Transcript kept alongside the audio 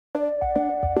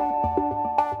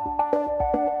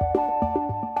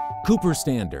Cooper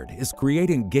Standard is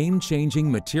creating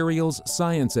game-changing materials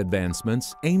science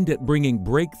advancements aimed at bringing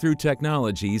breakthrough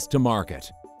technologies to market.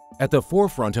 At the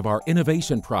forefront of our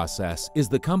innovation process is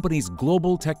the company's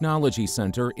Global Technology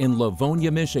Center in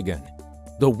Livonia, Michigan.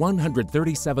 The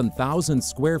 137,000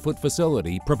 square foot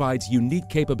facility provides unique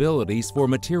capabilities for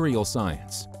material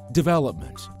science,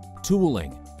 development,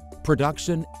 tooling,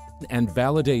 production, and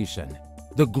validation.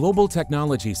 The Global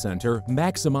Technology Center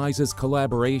maximizes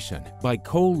collaboration by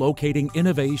co-locating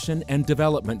innovation and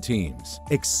development teams,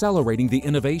 accelerating the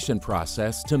innovation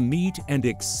process to meet and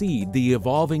exceed the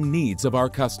evolving needs of our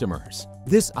customers.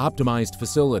 This optimized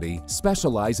facility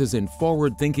specializes in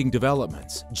forward-thinking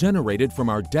developments generated from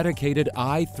our dedicated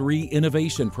i3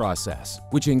 innovation process,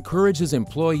 which encourages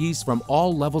employees from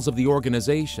all levels of the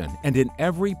organization and in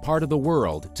every part of the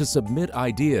world to submit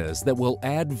ideas that will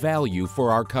add value for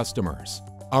our customers.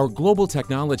 Our Global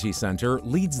Technology Center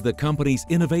leads the company's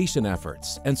innovation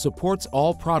efforts and supports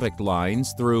all product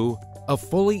lines through a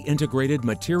fully integrated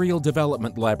material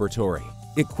development laboratory,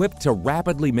 equipped to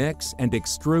rapidly mix and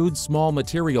extrude small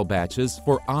material batches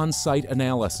for on-site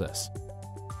analysis.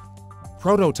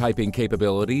 Prototyping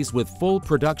capabilities with full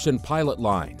production pilot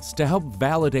lines to help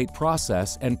validate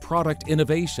process and product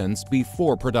innovations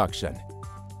before production.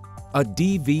 A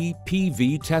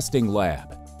DV/PV testing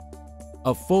lab,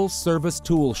 a full-service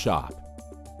tool shop,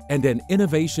 and an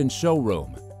innovation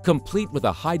showroom, complete with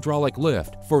a hydraulic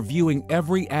lift for viewing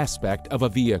every aspect of a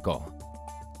vehicle.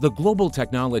 The Global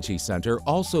Technology Center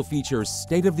also features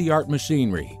state-of-the-art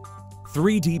machinery.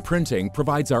 3D printing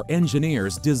provides our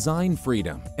engineers design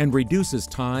freedom and reduces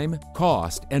time,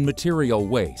 cost, and material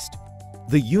waste.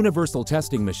 The Universal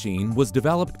Testing Machine was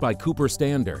developed by Cooper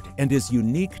Standard and is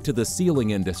unique to the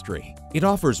sealing industry. It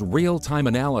offers real-time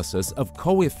analysis of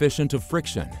coefficient of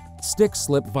friction, stick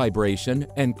slip vibration,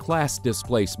 and class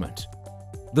displacement.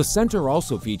 The center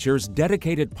also features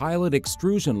dedicated pilot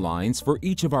extrusion lines for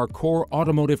each of our core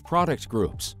automotive product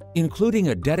groups, including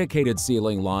a dedicated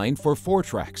sealing line for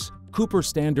Fortrex, Cooper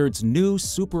Standard's new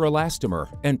Super Elastomer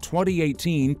and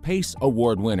 2018 PACE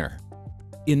Award winner.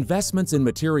 Investments in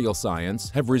material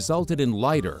science have resulted in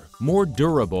lighter, more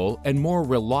durable, and more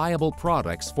reliable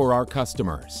products for our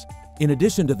customers. In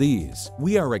addition to these,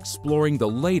 we are exploring the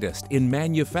latest in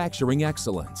manufacturing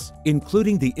excellence,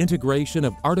 including the integration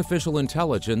of artificial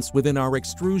intelligence within our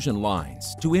extrusion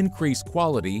lines to increase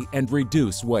quality and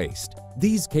reduce waste.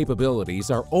 These capabilities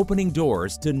are opening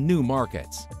doors to new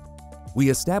markets. We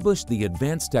established the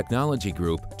Advanced Technology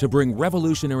Group to bring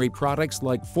revolutionary products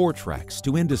like Fortrex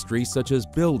to industries such as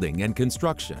building and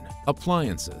construction,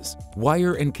 appliances,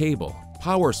 wire and cable,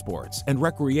 power sports and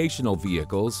recreational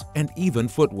vehicles, and even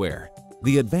footwear.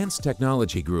 The Advanced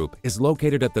Technology Group is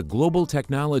located at the Global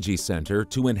Technology Center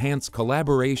to enhance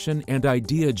collaboration and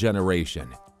idea generation,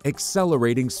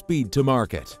 accelerating speed to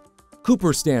market.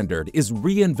 Cooper Standard is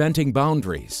reinventing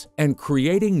boundaries and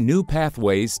creating new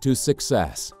pathways to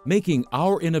success, making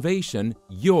our innovation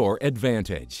your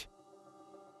advantage.